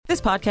This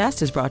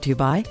podcast is brought to you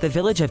by the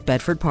Village of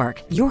Bedford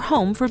Park, your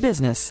home for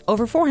business.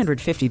 Over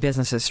 450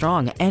 businesses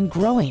strong and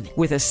growing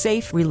with a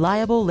safe,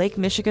 reliable Lake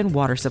Michigan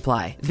water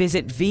supply.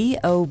 Visit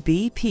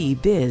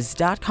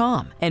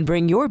VOBPBiz.com and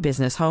bring your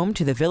business home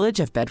to the Village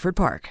of Bedford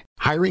Park.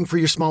 Hiring for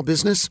your small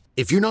business?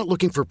 If you're not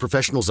looking for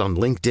professionals on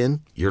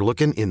LinkedIn, you're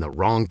looking in the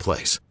wrong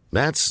place.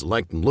 That's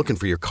like looking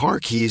for your car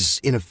keys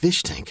in a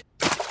fish tank.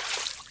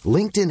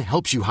 LinkedIn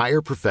helps you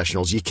hire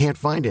professionals you can't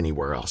find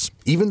anywhere else,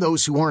 even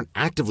those who aren't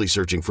actively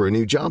searching for a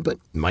new job but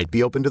might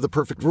be open to the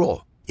perfect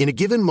role. In a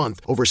given month,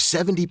 over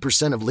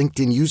 70% of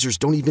LinkedIn users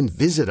don't even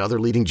visit other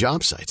leading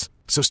job sites.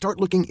 So start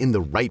looking in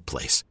the right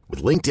place.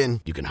 With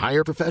LinkedIn, you can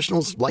hire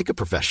professionals like a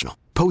professional.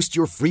 Post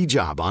your free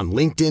job on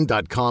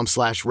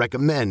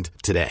linkedin.com/recommend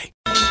today.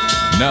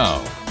 Now,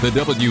 the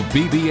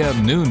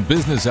WBBM Noon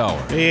Business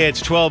Hour.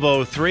 It's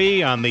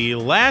 12:03 on the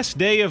last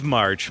day of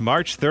March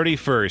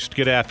 31st.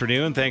 Good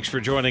afternoon. Thanks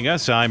for joining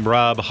us. I'm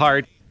Rob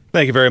Hart.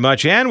 Thank you very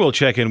much, and we'll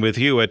check in with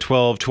you at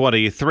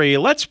 12:23.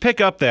 Let's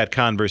pick up that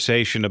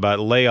conversation about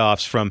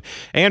layoffs from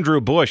Andrew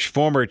Bush,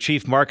 former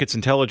Chief Markets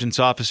Intelligence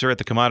Officer at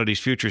the Commodities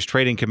Futures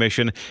Trading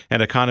Commission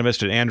and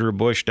economist at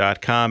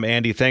andrewbush.com.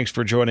 Andy, thanks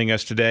for joining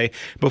us today.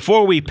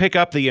 Before we pick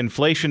up the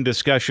inflation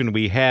discussion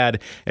we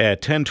had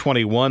at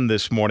 10:21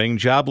 this morning,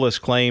 jobless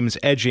claims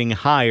edging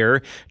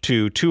higher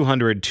to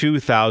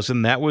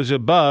 202,000. That was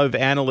above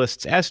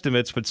analysts'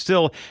 estimates, but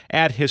still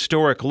at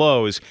historic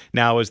lows.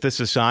 Now, is this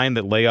a sign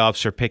that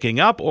layoffs are picking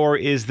up, or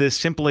is this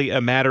simply a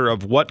matter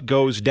of what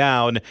goes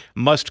down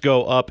must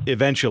go up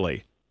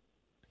eventually?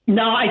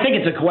 No, I think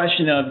it's a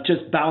question of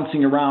just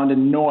bouncing around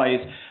in noise.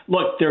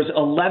 Look, there's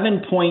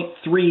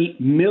 11.3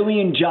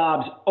 million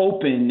jobs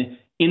open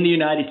in the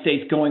United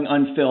States going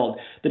unfilled.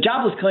 The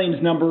jobless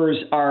claims numbers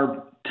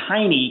are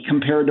tiny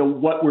compared to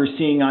what we're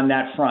seeing on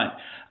that front.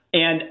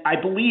 And I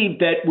believe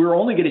that we're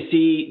only going to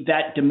see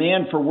that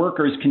demand for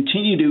workers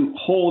continue to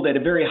hold at a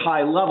very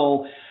high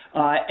level.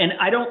 And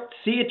I don't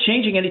see it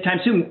changing anytime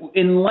soon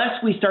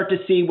unless we start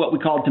to see what we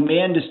call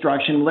demand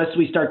destruction, unless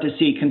we start to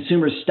see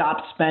consumers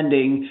stop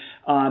spending.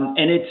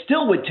 And it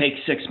still would take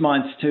 6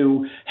 months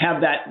to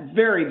have that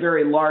very,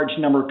 very large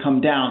number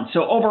come down.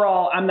 So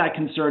overall, I'm not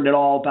concerned at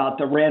all about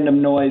the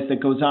random noise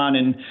that goes on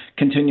in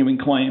continuing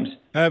claims.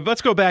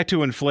 Let's go back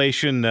to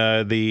inflation.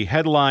 The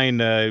headline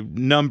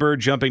number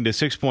jumping to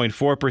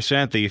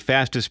 6.4%, the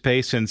fastest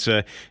pace since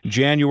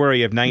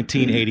January of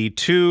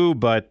 1982.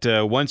 But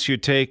once you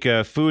take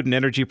food and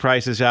energy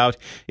prices out,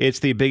 it's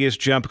the biggest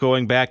jump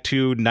going back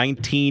to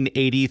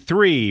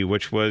 1983,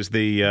 which was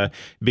the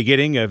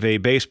beginning of a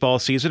baseball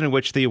season in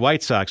which the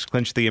White Sox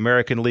clinched the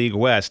American League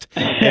West.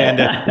 And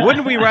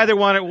wouldn't we rather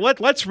want to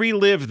let's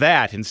relive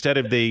that instead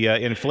of the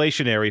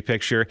inflationary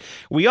picture?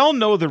 We all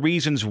know the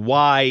reasons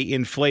why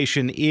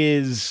inflation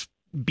is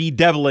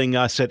bedeviling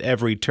us at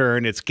every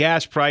turn. It's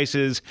gas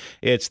prices,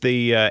 it's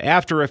the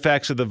after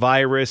effects of the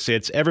virus,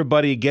 it's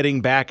everybody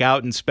getting back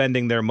out and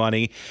spending their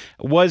money.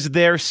 Was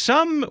there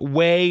some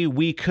way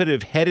we could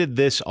have headed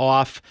this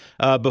off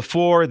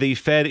before the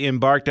Fed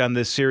embarked on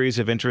this series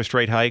of interest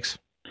rate hikes?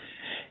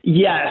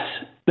 Yes.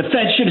 The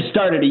Fed should have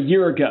started a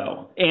year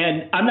ago.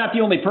 And I'm not the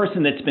only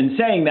person that's been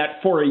saying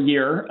that for a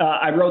year.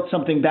 I wrote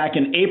something back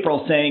in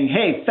April saying,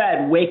 hey,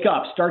 Fed, wake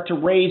up, start to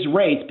raise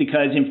rates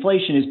because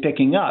inflation is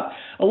picking up.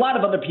 A lot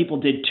of other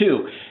people did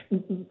too.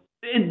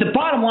 The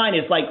bottom line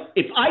is, like,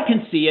 if I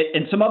can see it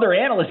and some other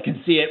analysts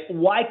can see it,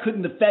 why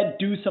couldn't the Fed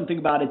do something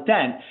about it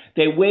then?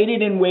 They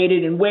waited and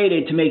waited and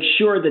waited to make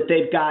sure that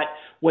they've got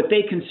what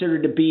they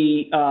consider to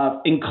be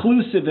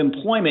inclusive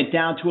employment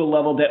down to a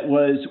level that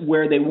was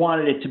where they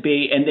wanted it to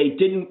be, and they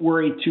didn't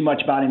worry too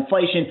much about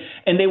inflation,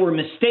 and they were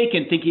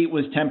mistaken thinking it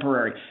was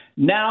temporary.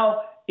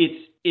 Now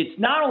it's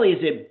not only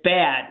is it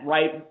bad,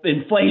 right,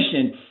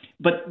 inflation,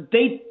 but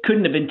they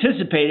couldn't have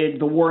anticipated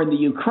the war in the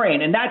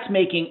Ukraine, and that's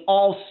making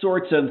all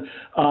sorts of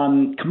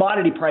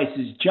commodity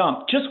prices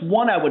jump. Just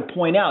one I would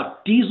point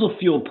out, diesel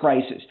fuel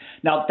prices.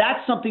 Now,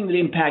 that's something that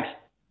impacts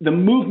the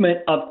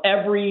movement of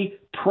every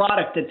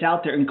product that's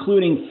out there,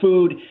 including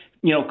food,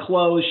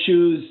 clothes,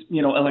 shoes,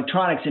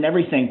 electronics and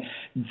everything.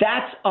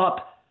 That's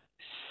up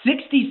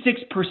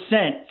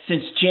 66%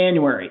 since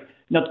January.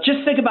 Now,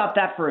 just think about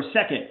that for a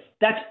second.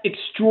 That's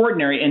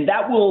extraordinary, and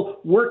that will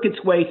work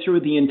its way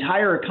through the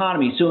entire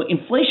economy. So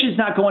inflation is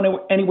not going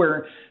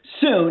anywhere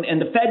soon, and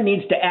the Fed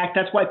needs to act.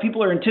 That's why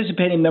people are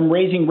anticipating them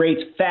raising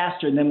rates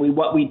faster than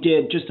what we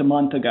did just a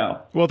month ago.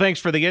 Well, thanks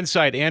for the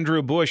insight.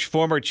 Andrew Bush,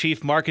 former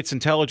Chief Markets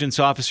Intelligence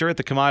Officer at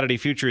the Commodity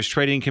Futures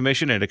Trading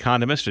Commission and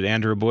economist at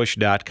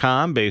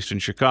andrewbush.com, based in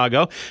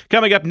Chicago.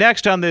 Coming up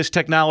next on this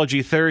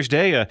Technology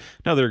Thursday,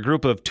 another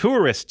group of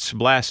tourists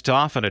blast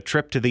off on a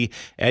trip to the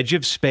edge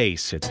of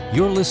space.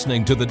 You're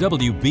listening to the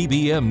WBBM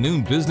WBBM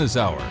Noon Business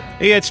Hour.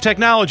 It's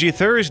Technology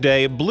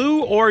Thursday.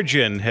 Blue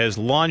Origin has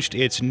launched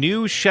its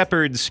new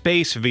Shepard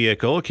space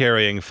vehicle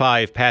carrying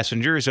 5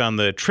 passengers on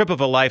the trip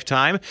of a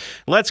lifetime.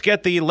 Let's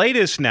get the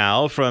latest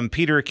now from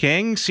Peter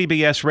King,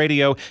 CBS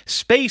Radio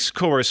space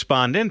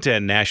correspondent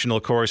and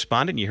national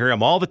correspondent. You hear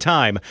him all the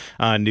time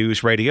on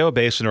News Radio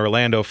based in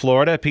Orlando,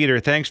 Florida.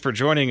 Peter, thanks for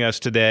joining us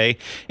today.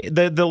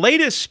 The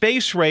latest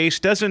space race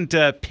doesn't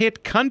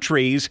pit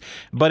countries,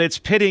 but it's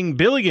pitting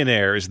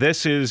billionaires.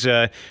 This is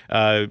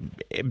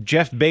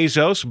Jeff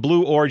Bezos,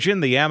 Blue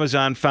Origin, the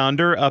Amazon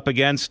founder, up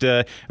against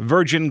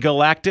Virgin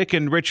Galactic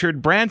and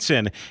Richard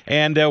Branson.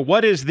 And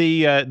what is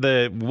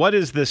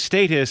the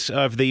status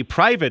of the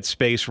private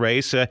space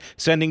race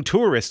sending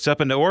tourists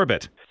up into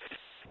orbit?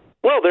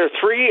 Well, there are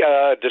 3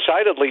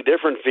 decidedly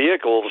different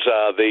vehicles.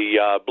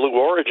 The Blue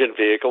Origin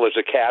vehicle is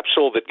a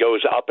capsule that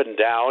goes up and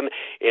down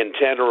in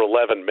 10 or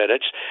 11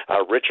 minutes.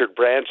 Richard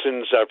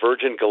Branson's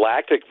Virgin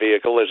Galactic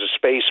vehicle is a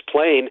space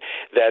plane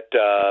that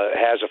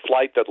has a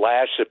flight that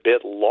lasts a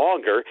bit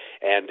longer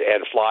and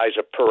flies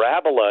a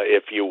parabola,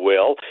 if you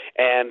will.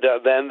 And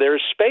then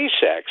there's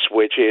SpaceX,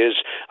 which is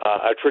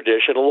a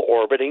traditional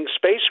orbiting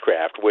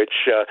spacecraft,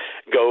 which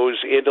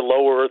goes into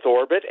low Earth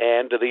orbit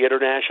and to the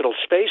International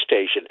Space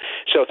Station.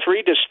 So 3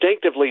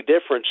 distinctively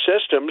different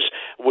systems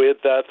with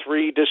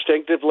 3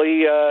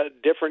 distinctively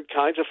different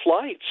kinds of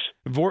flights.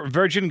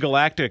 Virgin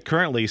Galactic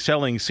currently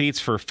selling seats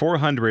for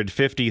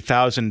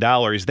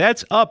 $450,000.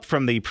 That's up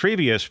from the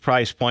previous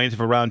price point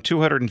of around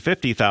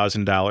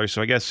 $250,000.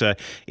 So I guess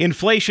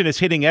inflation is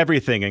hitting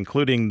everything,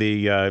 including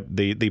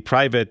the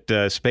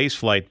private space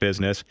flight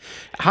business.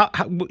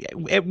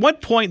 At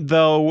what point,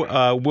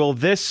 though, will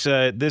this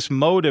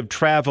mode of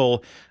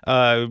travel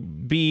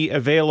be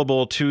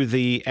available to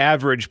the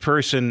average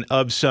person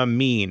of some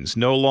means?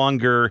 No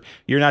longer,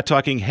 you're not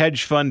talking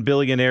hedge fund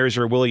billionaires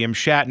or William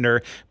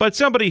Shatner, but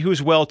somebody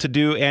who's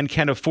well-to-do and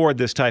can afford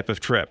this type of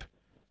trip.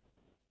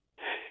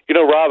 You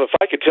know, Rob, if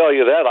I could tell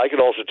you that, I could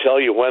also tell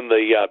you when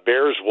the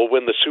Bears will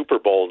win the Super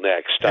Bowl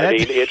next. I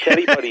mean, it's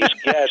anybody's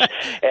guess,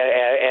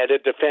 and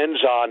it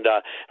depends on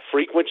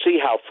frequency,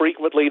 how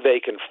frequently they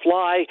can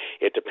fly.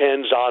 It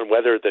depends on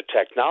whether the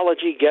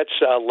technology gets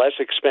less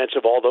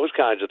expensive, all those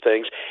kinds of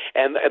things.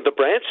 And the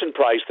Branson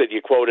price that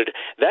you quoted,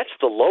 that's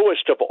the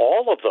lowest of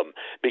all of them,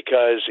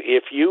 because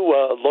if you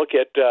look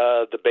at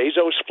the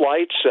Bezos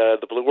flights,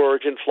 the Blue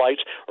Origin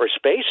flights, or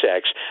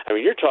SpaceX, I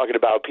mean, you're talking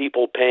about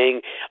people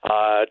paying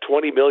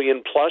 $20 million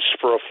plus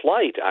for a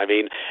flight. I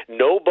mean,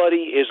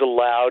 nobody is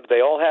allowed. They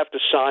all have to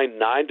sign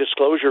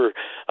non-disclosure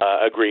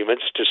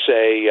agreements to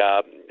say,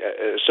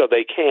 so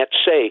they can't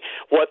say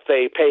what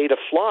they pay to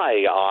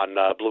fly on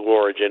Blue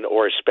Origin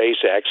or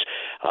SpaceX.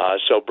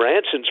 So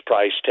Branson's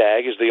price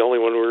tag is the only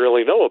one we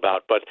really know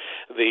about. But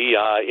the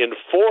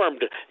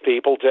informed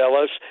people tell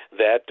us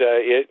that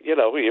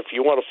if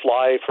you want to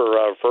fly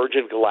for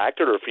Virgin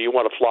Galactic or if you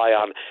want to fly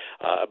on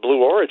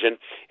Blue Origin,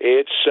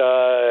 it's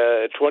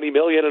 $20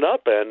 million and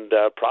up, and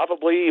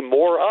probably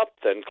more up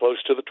than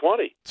close to the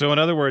 20. So in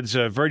other words,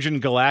 Virgin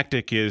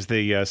Galactic is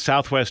the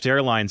Southwest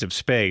Airlines of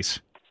space.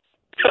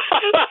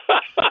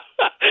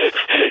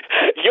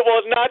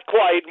 Well, not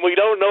quite. We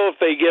don't know if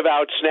they give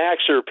out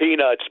snacks or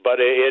peanuts, but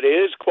it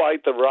is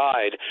quite the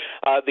ride.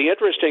 The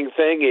interesting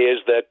thing is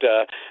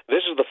that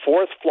this is the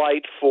 4th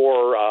flight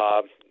for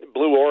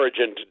Blue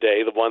Origin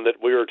today, the one that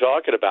we were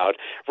talking about.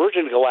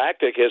 Virgin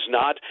Galactic has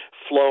not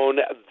flown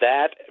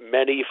that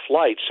many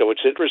flights, so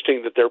it's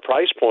interesting that their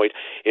price point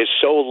is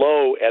so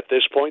low at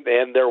this point,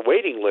 and their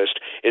waiting list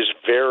is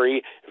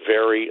very,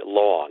 very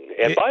long.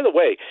 And by the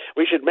way,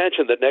 we should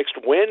mention that next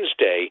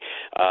Wednesday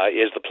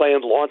is the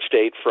planned launch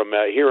date from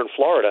here in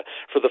Florida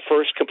for the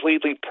first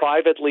completely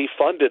privately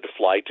funded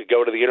flight to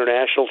go to the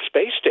International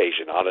Space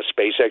Station on a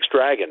SpaceX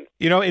Dragon.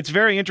 You know, it's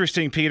very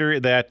interesting, Peter,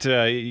 that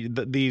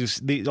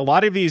a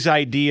lot of these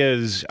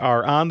ideas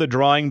are on the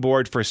drawing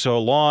board for so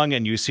long,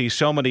 and you see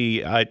so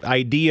many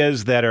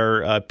ideas that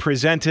are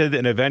presented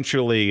and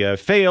eventually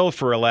fail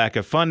for a lack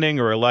of funding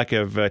or a lack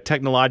of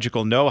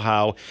technological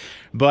know-how.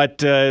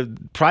 But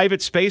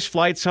private space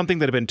flight, something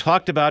that have been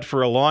talked about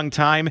for a long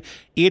time,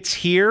 it's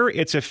here,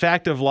 it's a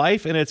fact of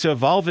life, and it's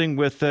evolving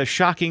with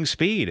shocking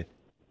speed.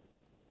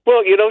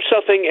 Well, you know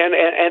something,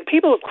 and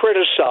people have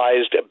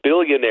criticized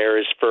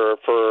billionaires for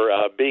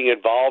being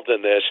involved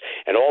in this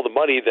and all the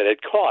money that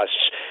it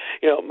costs.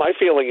 You know, my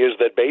feeling is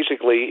that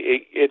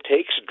basically it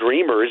takes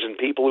dreamers and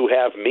people who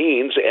have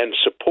means and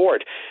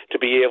support to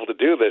be able to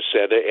do this,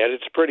 and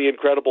it's a pretty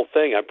incredible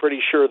thing. I'm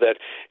pretty sure that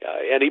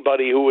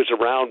anybody who was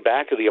around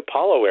back of the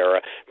Apollo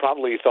era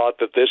probably thought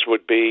that this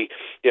would be,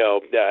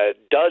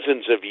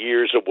 dozens of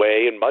years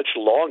away and much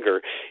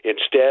longer.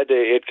 Instead,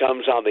 it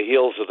comes on the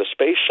heels of the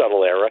Space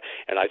Shuttle era,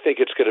 and I think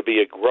it's going to be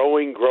a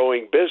growing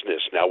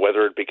business. Now,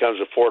 whether it becomes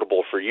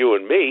affordable for you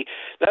and me,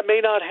 that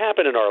may not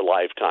happen in our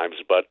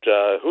lifetimes, but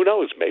who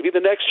knows? Maybe the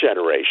next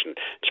generation.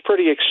 It's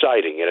pretty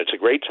exciting, and it's a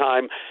great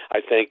time,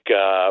 I think,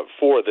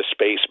 for the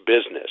space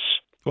business.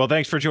 Well,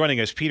 thanks for joining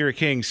us. Peter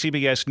King,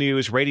 CBS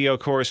News radio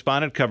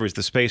correspondent, covers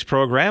the space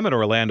program in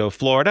Orlando,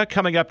 Florida.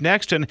 Coming up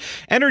next, an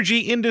energy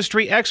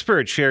industry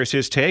expert shares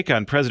his take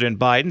on President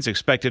Biden's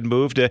expected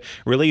move to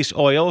release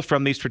oil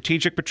from the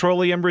Strategic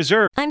Petroleum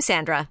Reserve. I'm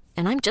Sandra,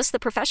 and I'm just the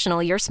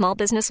professional your small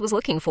business was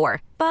looking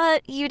for.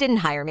 But you didn't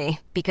hire me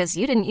because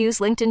you didn't use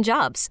LinkedIn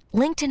Jobs.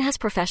 LinkedIn has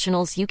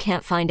professionals you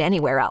can't find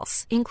anywhere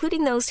else,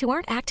 including those who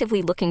aren't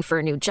actively looking for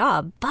a new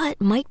job,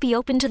 but might be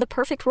open to the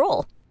perfect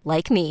role,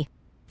 like me.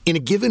 In a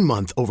given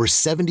month, over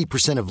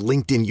 70% of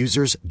LinkedIn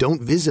users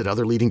don't visit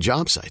other leading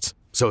job sites.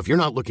 So if you're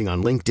not looking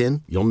on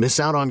LinkedIn, you'll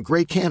miss out on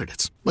great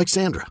candidates like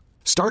Sandra.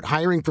 Start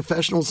hiring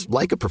professionals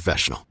like a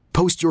professional.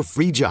 Post your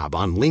free job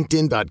on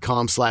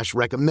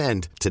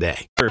linkedin.com/recommend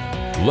today.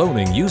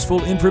 Loaning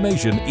useful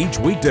information each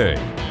weekday.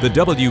 The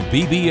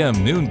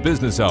WBBM Noon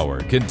Business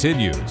Hour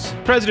continues.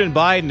 President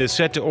Biden is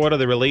set to order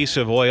the release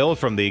of oil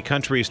from the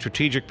country's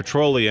Strategic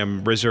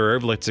Petroleum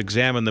Reserve. Let's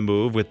examine the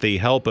move with the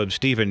help of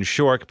Stephen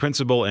Schork,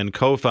 principal and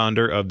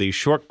co-founder of the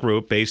Schork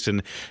Group based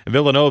in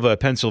Villanova,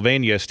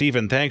 Pennsylvania.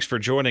 Stephen, thanks for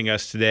joining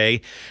us today.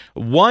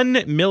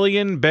 1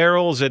 million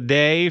barrels a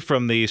day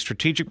from the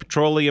Strategic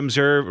Petroleum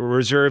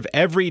Reserve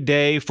every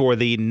day for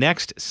the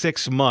next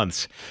 6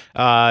 months.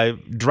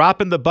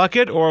 Drop in the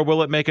bucket, or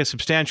will it make a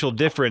substantial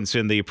difference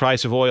in the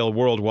price of oil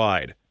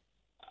worldwide?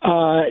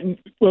 Well,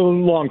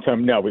 long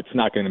term, no, it's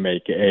not going to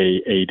make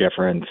a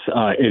difference.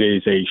 It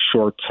is a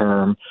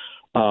short-term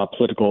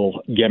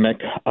political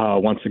gimmick.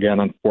 Once again,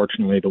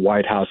 unfortunately, the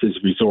White House is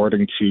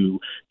resorting to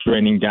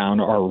draining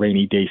down our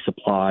rainy day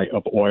supply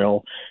of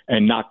oil,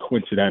 and not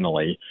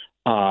coincidentally,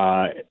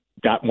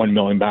 that 1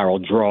 million barrel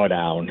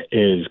drawdown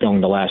is going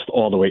to last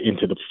all the way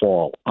into the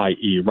fall,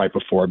 i.e. right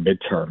before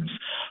midterms.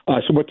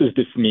 So what does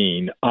this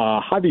mean?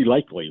 Highly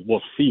likely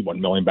we'll see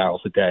 1 million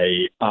barrels a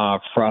day.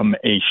 From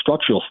a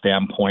structural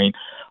standpoint,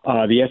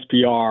 the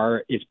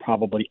SPR is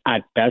probably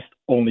at best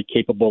only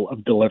capable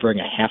of delivering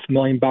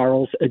 500,000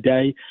 barrels a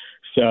day.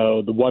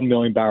 So the 1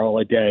 million barrel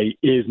a day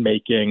is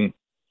making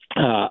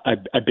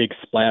a big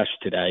splash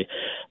today.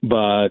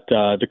 But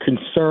the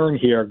concern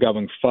here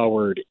going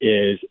forward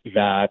is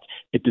that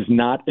it does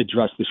not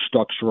address the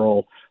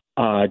structural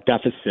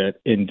deficit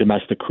in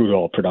domestic crude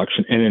oil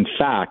production. And in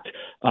fact,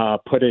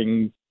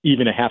 putting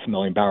even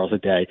 500,000 barrels a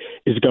day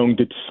is going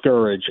to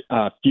discourage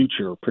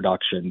future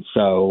production.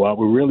 So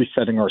we're really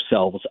setting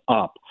ourselves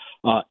up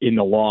in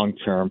the long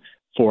term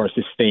for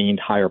sustained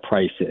higher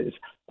prices.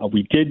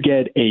 We did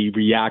get a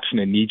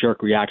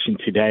knee-jerk reaction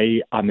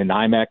today on the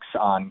NYMEX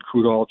on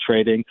crude oil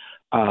trading.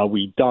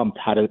 We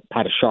had a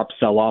sharp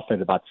sell-off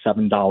at about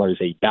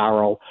 $7 a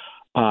barrel.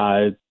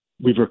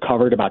 We've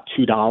recovered about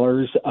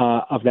 $2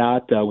 of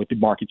that, with the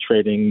market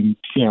trading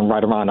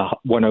right around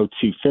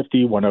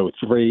 102.50,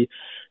 103.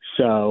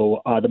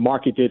 So the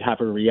market did have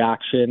a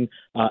reaction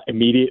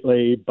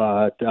immediately,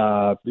 but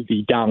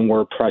the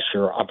downward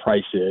pressure on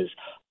prices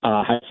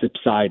has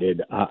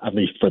subsided, at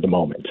least for the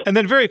moment. And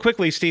then very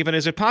quickly, Stephen,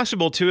 is it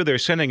possible, too, they're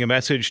sending a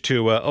message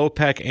to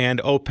OPEC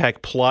and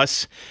OPEC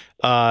Plus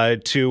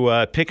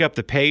to pick up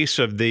the pace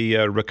of the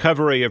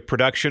recovery of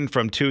production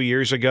from 2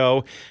 years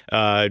ago,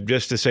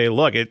 just to say,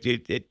 look, I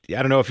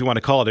don't know if you want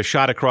to call it a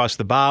shot across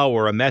the bow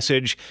or a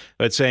message,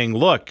 but saying,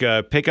 look,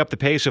 pick up the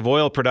pace of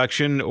oil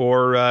production,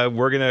 or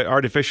we're going to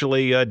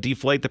artificially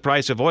deflate the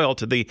price of oil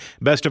to the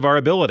best of our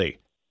ability.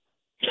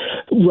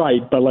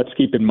 Right, but let's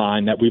keep in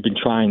mind that we've been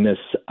trying this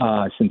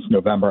since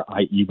November,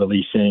 i.e.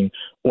 releasing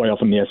oil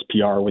from the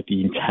SPR with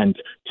the intent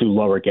to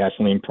lower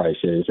gasoline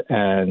prices.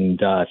 And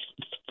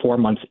 4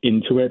 months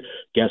into it,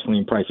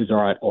 gasoline prices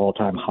are at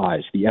all-time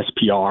highs. The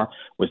SPR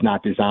was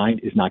not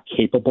designed, is not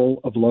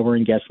capable of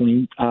lowering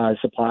gasoline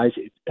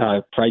prices.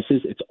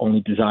 It's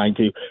only designed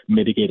to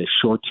mitigate a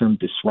short-term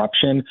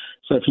disruption.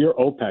 So if you're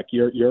OPEC,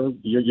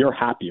 you're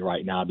happy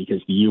right now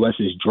because the U.S.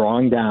 is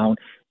drawing down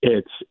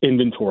its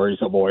inventories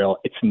of oil.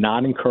 It's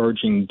not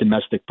encouraging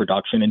domestic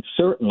production, and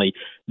certainly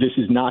this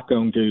is not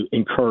going to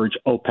encourage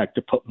OPEC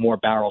to put more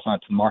barrels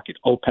onto the market.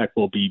 OPEC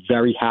will be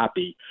very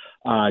happy.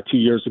 2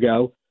 years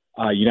ago,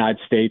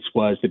 United States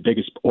was the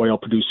biggest oil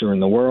producer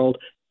in the world.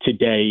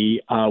 Today,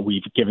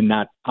 we've given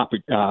that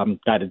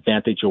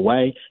advantage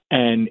away,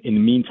 and in the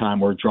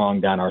meantime, we're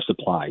drawing down our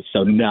supplies.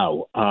 So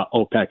no,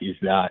 OPEC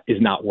is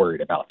not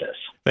worried about this.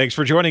 Thanks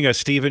for joining us,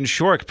 Stephen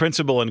Schork,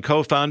 principal and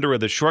co-founder of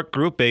the Schork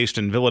Group based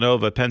in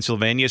Villanova,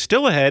 Pennsylvania.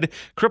 Still ahead,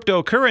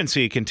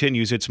 cryptocurrency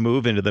continues its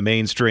move into the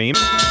mainstream.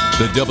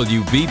 The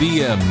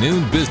WBBM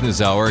Noon Business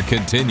Hour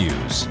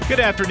continues. Good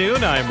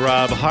afternoon. I'm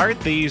Rob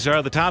Hart. These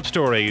are the top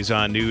stories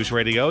on News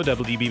Radio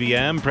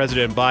WBBM.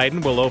 President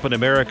Biden will open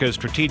America's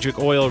strategic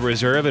oil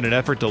reserve in an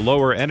effort to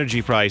lower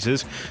energy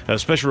prices. A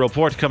special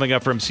report coming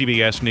up from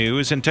CBS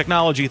News. And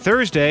Technology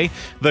Thursday,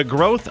 the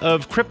growth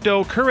of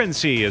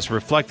cryptocurrency is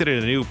reflected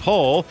in a new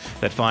poll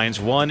that finds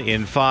 1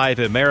 in 5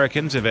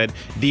 Americans have had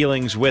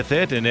dealings with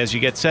it. And as you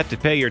get set to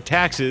pay your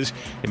taxes,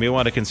 you may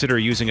want to consider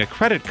using a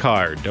credit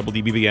card.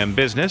 WBBM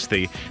Business,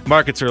 the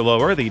markets are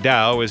lower. The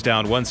Dow is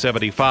down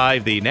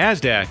 175, the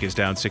NASDAQ is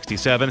down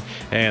 67,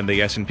 and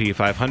the S&P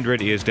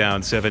 500 is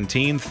down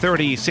 17.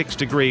 36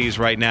 degrees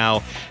right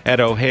now at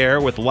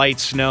O'Hare with with light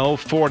snow,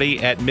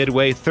 40 at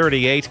Midway,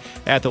 38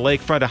 at the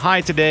lakefront. A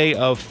high today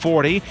of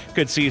 40.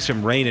 Could see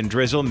some rain and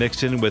drizzle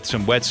mixed in with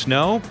some wet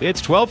snow.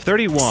 It's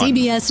 12:31.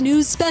 CBS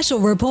News Special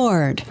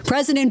Report.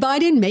 President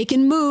Biden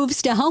making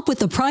moves to help with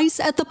the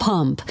price at the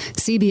pump.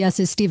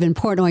 CBS's Stephen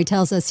Portnoy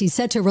tells us he's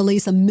set to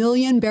release 1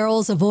 million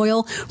barrels of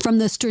oil from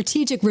the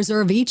strategic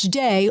reserve each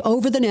day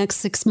over the next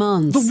 6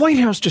 months. The White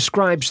House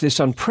describes this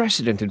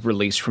unprecedented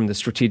release from the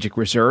strategic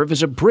reserve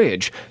as a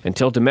bridge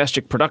until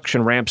domestic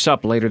production ramps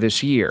up later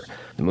this year.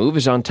 The move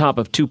is on top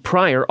of 2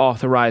 prior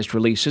authorized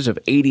releases of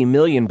 80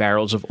 million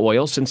barrels of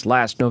oil since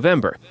last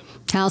November.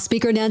 House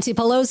Speaker Nancy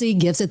Pelosi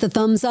gives it the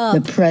thumbs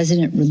up. The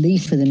president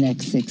released for the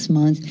next 6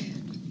 months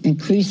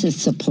increases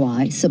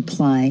supply.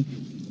 Supply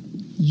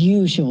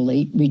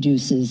usually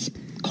reduces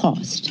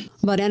cost.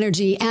 But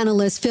energy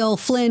analyst Phil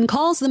Flynn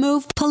calls the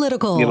move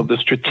political. The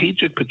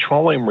Strategic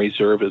Petroleum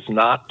Reserve is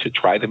not to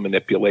try to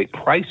manipulate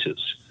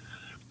prices.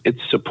 It's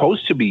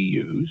supposed to be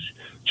used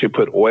to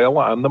put oil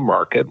on the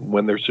market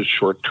when there's a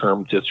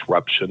short-term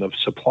disruption of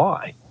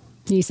supply.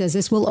 He says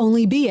this will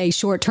only be a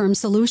short-term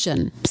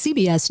solution.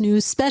 CBS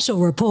News Special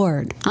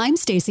Report. I'm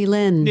Stacey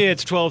Lynn.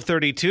 It's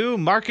 12:32.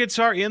 Markets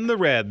are in the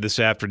red this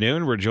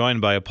afternoon. We're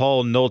joined by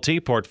Paul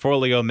Nolte,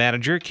 Portfolio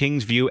Manager,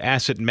 Kingsview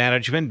Asset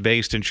Management,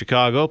 based in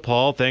Chicago.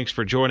 Paul, thanks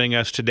for joining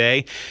us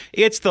today.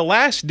 It's the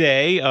last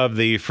day of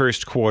the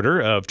first quarter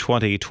of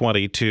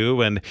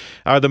 2022, and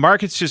are the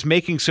markets just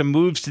making some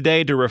moves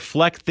today to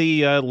reflect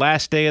the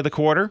last day of the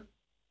quarter?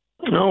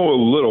 Oh, a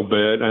little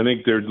bit. I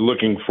think they're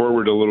looking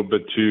forward a little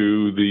bit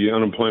to the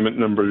unemployment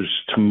numbers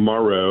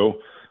tomorrow.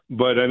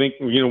 But I think,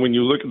 when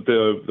you look at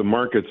the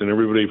markets and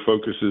everybody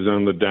focuses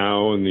on the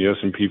Dow and the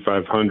S&P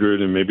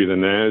 500 and maybe the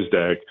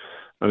NASDAQ,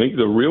 I think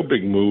the real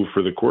big move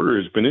for the quarter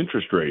has been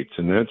interest rates.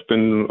 And that's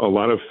been a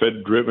lot of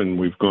Fed driven.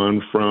 We've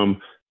gone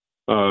from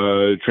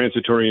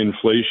transitory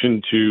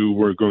inflation to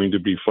we're going to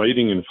be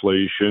fighting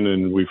inflation.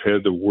 And we've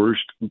had the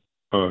worst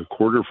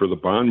quarter for the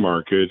bond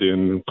market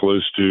in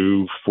close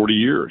to 40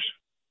 years.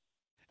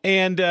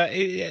 And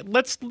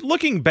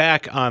looking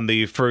back on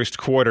the first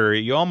quarter,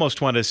 you almost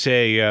want to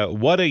say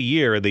what a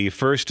year the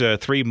first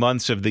 3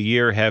 months of the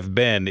year have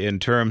been in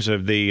terms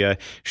of the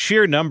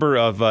sheer number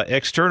of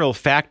external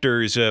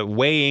factors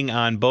weighing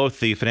on both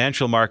the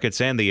financial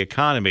markets and the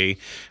economy.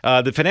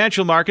 The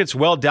financial markets,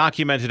 well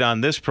documented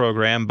on this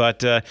program, but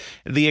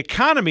the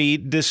economy,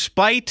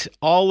 despite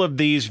all of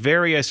these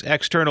various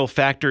external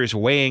factors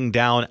weighing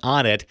down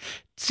on it,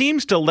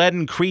 seems to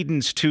lend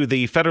credence to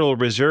the Federal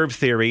Reserve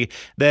theory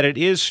that it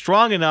is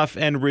strong enough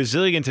and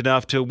resilient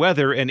enough to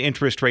weather an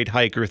interest rate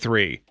hike or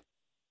 3.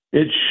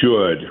 It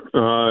should.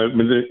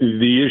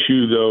 The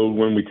issue, though,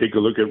 when we take a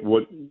look at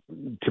what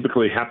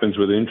typically happens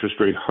with interest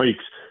rate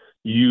hikes,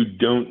 you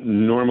don't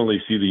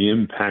normally see the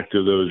impact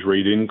of those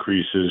rate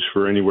increases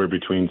for anywhere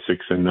between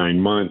 6 and 9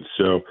 months.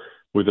 So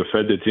with the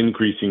Fed that's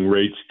increasing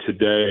rates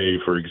today,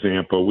 for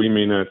example, we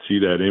may not see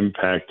that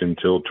impact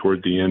until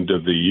toward the end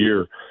of the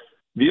year.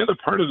 The other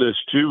part of this,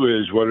 too,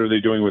 is what are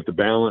they doing with the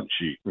balance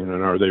sheet?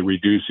 Are they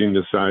reducing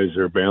the size of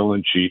their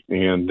balance sheet?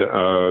 And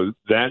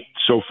that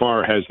so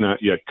far has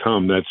not yet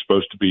come. That's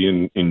supposed to be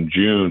in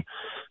June.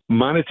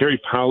 Monetary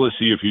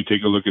policy, if you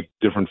take a look at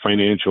different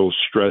financial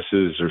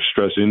stresses or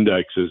stress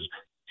indexes,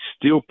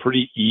 still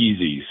pretty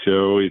easy.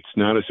 So it's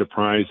not a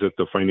surprise that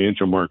the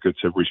financial markets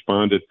have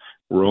responded.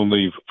 We're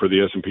only, for the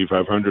S&P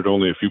 500,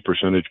 only a few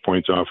percentage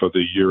points off of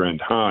the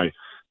year-end high.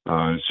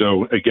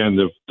 So again,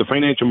 the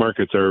financial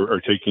markets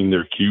are taking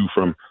their cue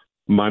from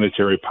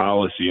monetary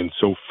policy, and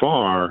so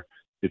far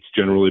it's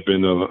generally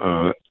been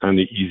on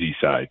the easy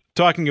side.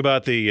 Talking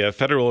about the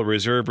Federal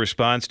Reserve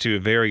response to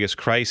various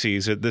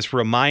crises, this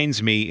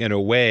reminds me in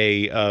a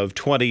way of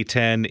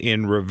 2010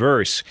 in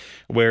reverse,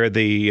 where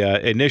the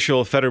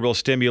initial federal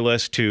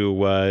stimulus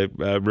to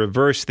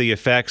reverse the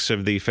effects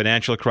of the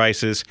financial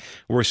crisis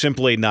were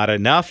simply not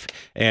enough.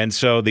 And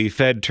so the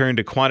Fed turned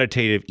to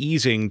quantitative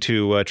easing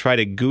to try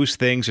to goose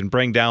things and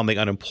bring down the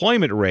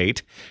unemployment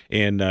rate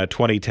in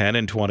 2010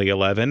 and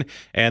 2011.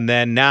 And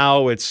then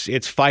now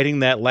it's fighting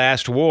that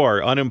last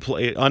war.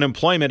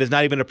 Unemployment is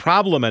not even a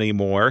problem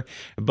anymore,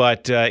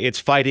 but it's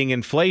fighting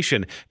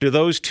inflation. Do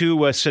those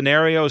two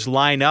scenarios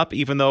line up,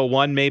 even though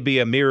one may be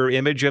a mirror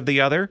image of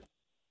the other?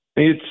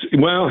 It's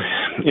going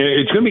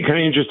to be kind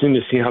of interesting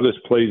to see how this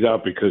plays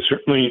out, because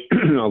certainly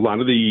a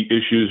lot of the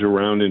issues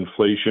around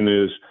inflation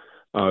is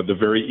the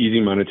very easy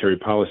monetary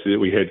policy that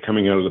we had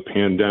coming out of the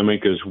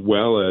pandemic, as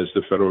well as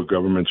the federal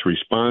government's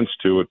response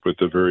to it with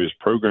the various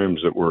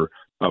programs that were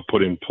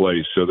put in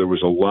place. So there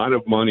was a lot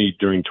of money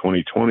during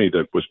 2020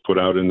 that was put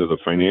out into the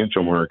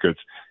financial markets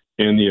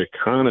and the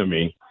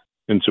economy.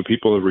 And so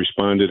people have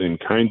responded in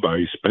kind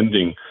by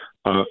spending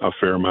a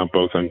fair amount,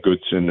 both on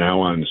goods and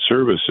now on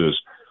services.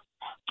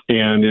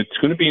 And it's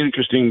going to be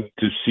interesting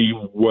to see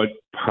what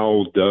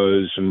Powell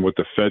does and what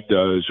the Fed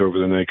does over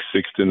the next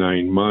 6 to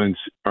 9 months.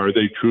 Are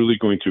they truly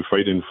going to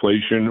fight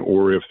inflation,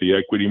 or if the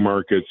equity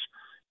markets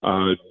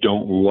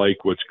don't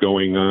like what's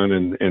going on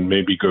and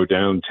maybe go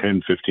down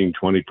 10, 15,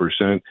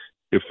 20%,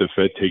 if the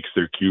Fed takes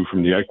their cue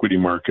from the equity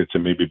markets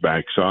and maybe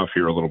backs off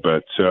here a little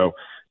bit. So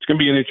it's going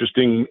to be an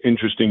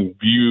interesting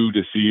view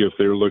to see if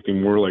they're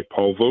looking more like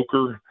Paul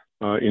Volcker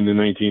in the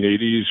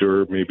 1980s,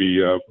 or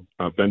maybe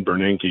Ben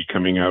Bernanke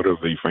coming out of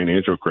the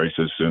financial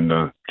crisis in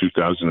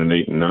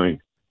 2008 and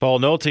 9. Paul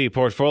Nolte,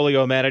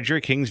 Portfolio Manager,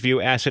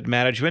 Kingsview Asset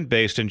Management,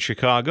 based in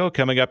Chicago.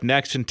 Coming up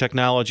next in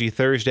Technology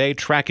Thursday,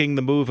 tracking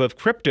the move of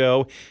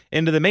crypto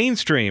into the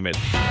mainstream.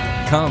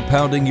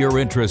 Compounding your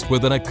interest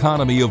with an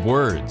economy of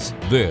words.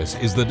 This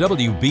is the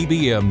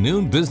WBBM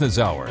Noon Business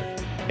Hour.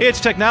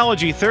 It's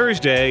Technology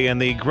Thursday, and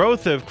the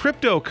growth of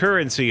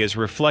cryptocurrency is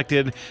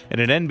reflected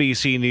in an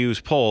NBC News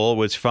poll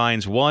which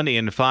finds 1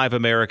 in 5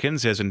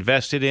 Americans has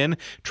invested in,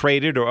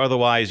 traded, or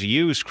otherwise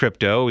used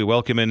crypto. We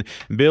welcome in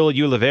Bill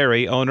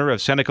Ulivari, owner of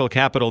Senecal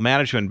Capital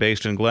Management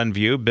based in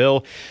Glenview.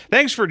 Bill,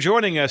 thanks for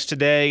joining us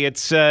today.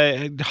 It's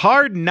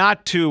hard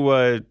not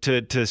to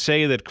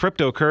say that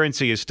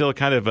cryptocurrency is still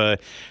kind of a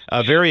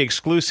very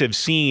exclusive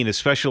scene,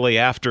 especially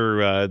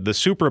after the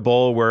Super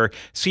Bowl, where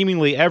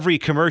seemingly every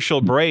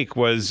commercial break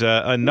was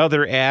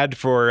another ad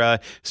for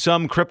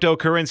some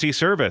cryptocurrency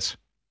service.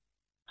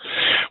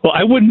 Well,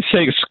 I wouldn't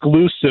say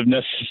exclusive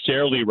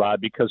necessarily,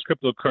 Rob, because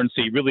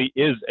cryptocurrency really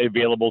is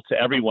available to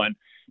everyone.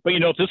 But,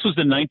 if this was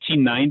the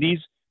 1990s,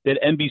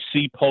 that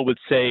NBC poll would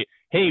say,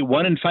 hey,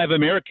 1 in 5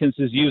 Americans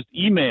has used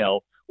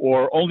email,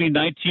 or only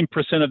 19%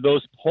 of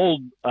those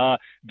polled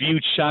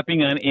viewed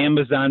shopping on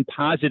Amazon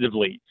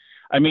positively.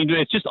 I mean,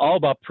 it's just all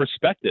about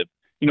perspective.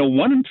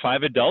 1 in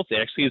 5 adults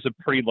actually is a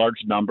pretty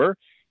large number.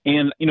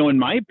 And, in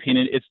my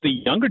opinion, it's the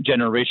younger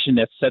generation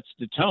that sets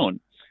the tone.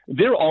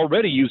 They're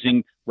already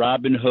using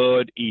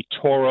Robinhood,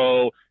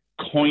 eToro,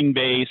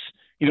 Coinbase,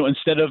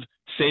 instead of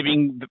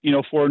saving,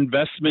 for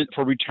investment,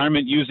 for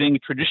retirement, using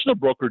traditional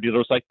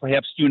broker-dealers like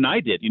perhaps you and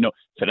I did,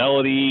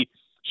 Fidelity,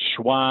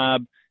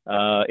 Schwab,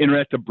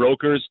 Interactive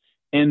Brokers.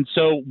 And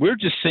so we're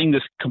just seeing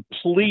this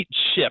complete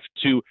shift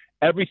to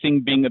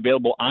everything being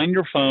available on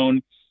your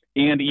phone,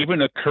 and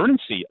even a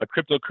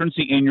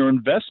cryptocurrency in your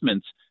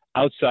investments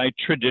outside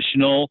the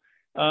traditional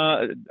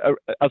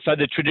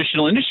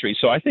industry.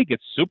 So I think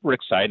it's super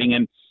exciting.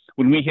 And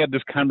when we have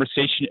this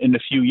conversation in a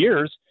few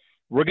years,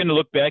 we're going to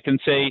look back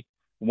and say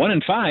 1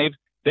 in 5,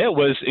 that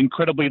was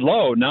incredibly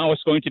low. Now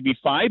it's going to be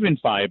 5 in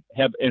 5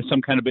 have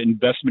some kind of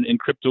investment in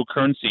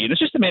cryptocurrency. And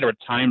it's just a matter of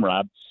time,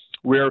 Rob,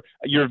 where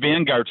your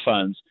Vanguard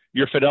funds,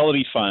 your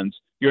Fidelity funds,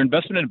 your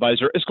investment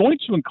advisor is going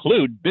to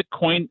include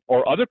Bitcoin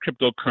or other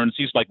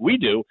cryptocurrencies like we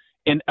do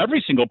in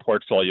every single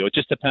portfolio. It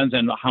just depends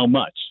on how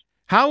much.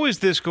 How is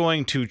this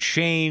going to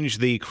change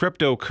the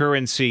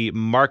cryptocurrency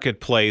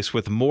marketplace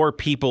with more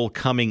people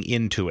coming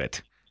into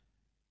it?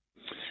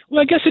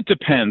 Well, I guess it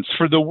depends.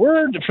 For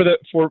Bitcoin,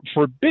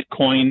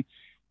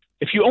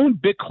 if you own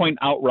Bitcoin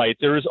outright,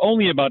 there is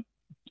only about,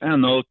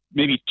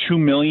 maybe 2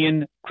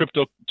 million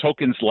crypto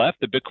tokens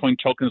left, the Bitcoin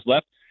tokens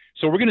left.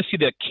 So we're going to see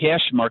that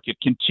cash market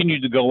continue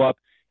to go up,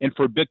 and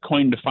for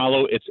Bitcoin to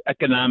follow its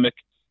economic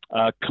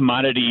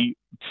commodity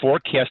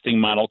forecasting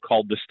model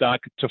called the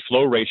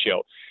stock-to-flow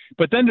ratio.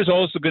 But then there's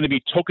also going to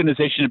be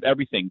tokenization of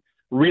everything: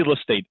 real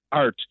estate,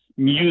 art,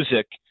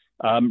 music,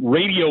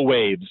 radio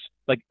waves.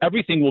 Like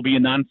everything will be a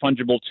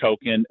non-fungible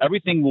token.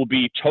 Everything will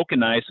be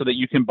tokenized so that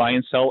you can buy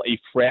and sell a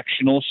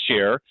fractional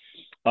share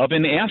of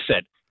an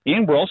asset.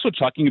 And we're also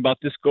talking about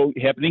this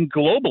happening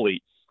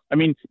globally. I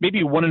mean,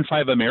 maybe 1 in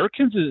 5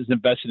 Americans is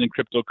invested in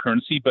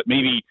cryptocurrency, but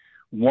maybe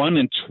 1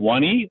 in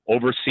 20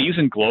 overseas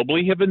and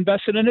globally have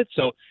invested in it.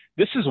 So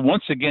this is,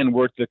 once again,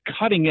 we're at the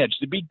cutting edge,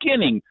 the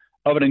beginning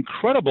of an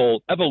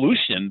incredible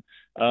evolution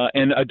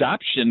and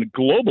adoption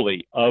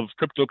globally of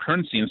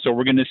cryptocurrency. And so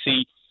we're going to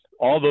see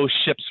all those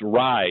ships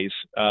rise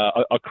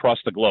across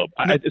the globe.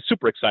 It's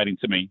super exciting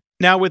to me.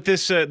 Now, with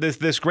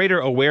this greater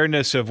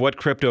awareness of what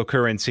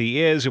cryptocurrency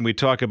is, and we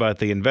talk about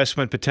the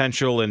investment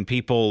potential and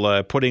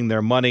people putting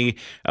their money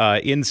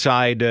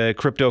inside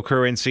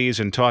cryptocurrencies,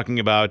 and talking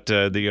about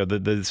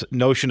the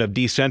notion of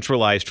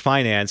decentralized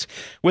finance,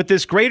 with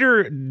this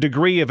greater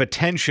degree of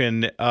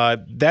attention,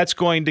 that's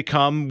going to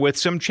come with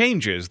some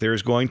changes.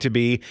 There's going to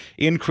be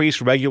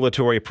increased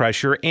regulatory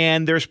pressure,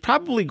 and there's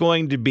probably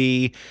going to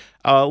be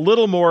a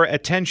little more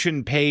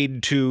attention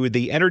paid to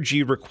the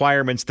energy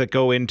requirements that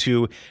go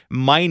into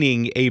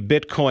mining a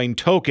Bitcoin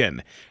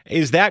token.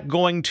 Is that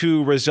going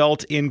to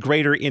result in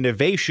greater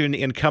innovation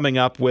in coming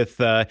up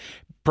with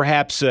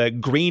perhaps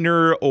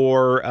greener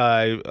or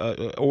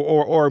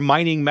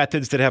mining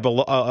methods that have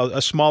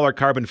a smaller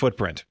carbon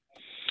footprint?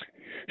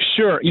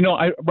 Sure.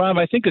 Rob,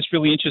 I think it's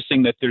really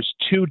interesting that there's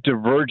two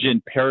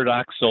divergent,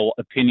 paradoxical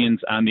opinions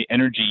on the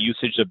energy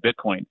usage of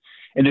Bitcoin.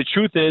 And the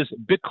truth is,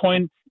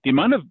 Bitcoin, the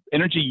amount of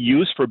energy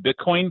used for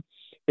Bitcoin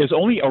is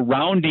only a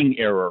rounding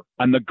error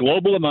on the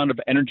global amount of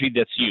energy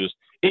that's used.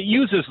 It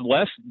uses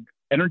less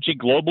energy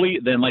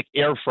globally than like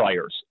air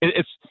fryers.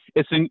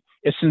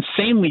 It's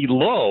insanely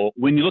low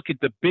when you look at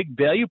the big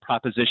value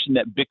proposition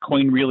that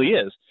Bitcoin really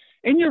is.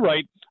 And you're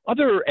right,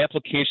 other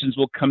applications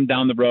will come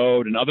down the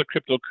road, and other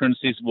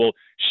cryptocurrencies will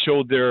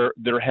show their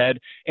head.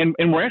 And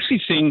we're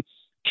actually seeing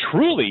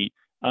truly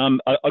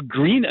a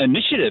green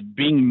initiative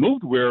being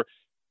moved where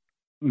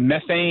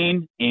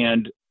methane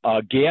and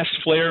gas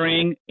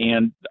flaring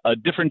and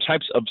different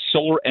types of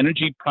solar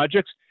energy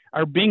projects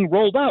are being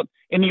rolled out.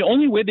 And the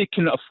only way they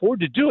can afford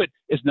to do it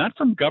is not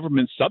from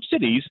government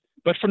subsidies,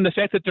 but from the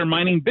fact that they're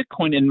mining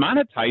Bitcoin and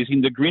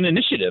monetizing the green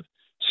initiative.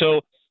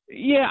 So,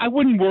 yeah, I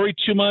wouldn't worry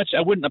too much.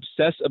 I wouldn't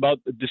obsess about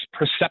this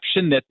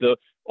perception that the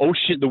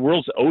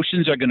world's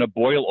oceans are going to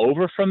boil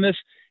over from this.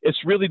 It's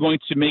really going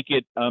to make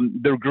it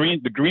the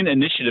green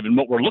initiative and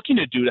what we're looking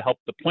to do to help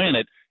the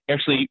planet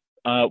actually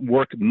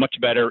work much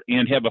better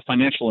and have a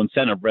financial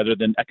incentive rather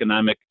than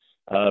economic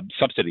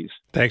subsidies.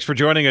 Thanks for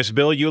joining us,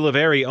 Bill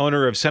Ulivari,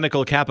 owner of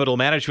Senecal Capital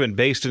Management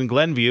based in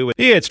Glenview.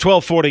 It's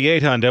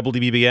 12:48 on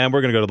WBBM.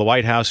 We're going to go to the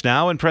White House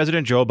now and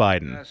President Joe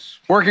Biden. Yes.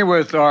 Working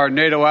with our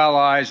NATO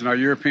allies and our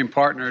European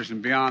partners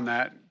and beyond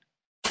that.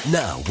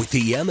 Now with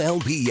the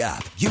MLB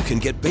app, you can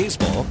get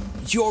baseball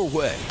your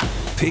way.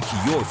 Pick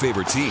your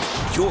favorite team,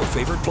 your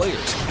favorite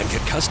players, and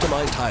get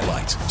customized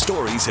highlights,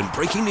 stories, and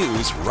breaking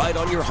news right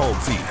on your home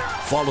feed.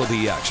 Follow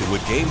the action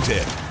with Game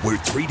 10, where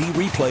 3D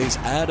replays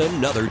add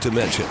another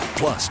dimension.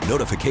 Plus,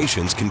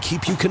 notifications can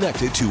keep you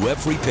connected to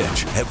every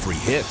pitch, every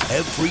hit,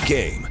 every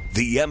game.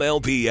 The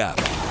MLB app.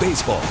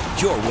 Baseball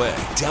your way.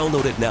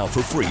 Download it now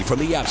for free from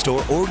the App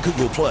Store or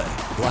Google Play.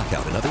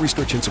 Blackout and other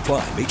restrictions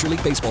apply. Major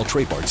League Baseball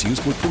trademarks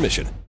used with permission.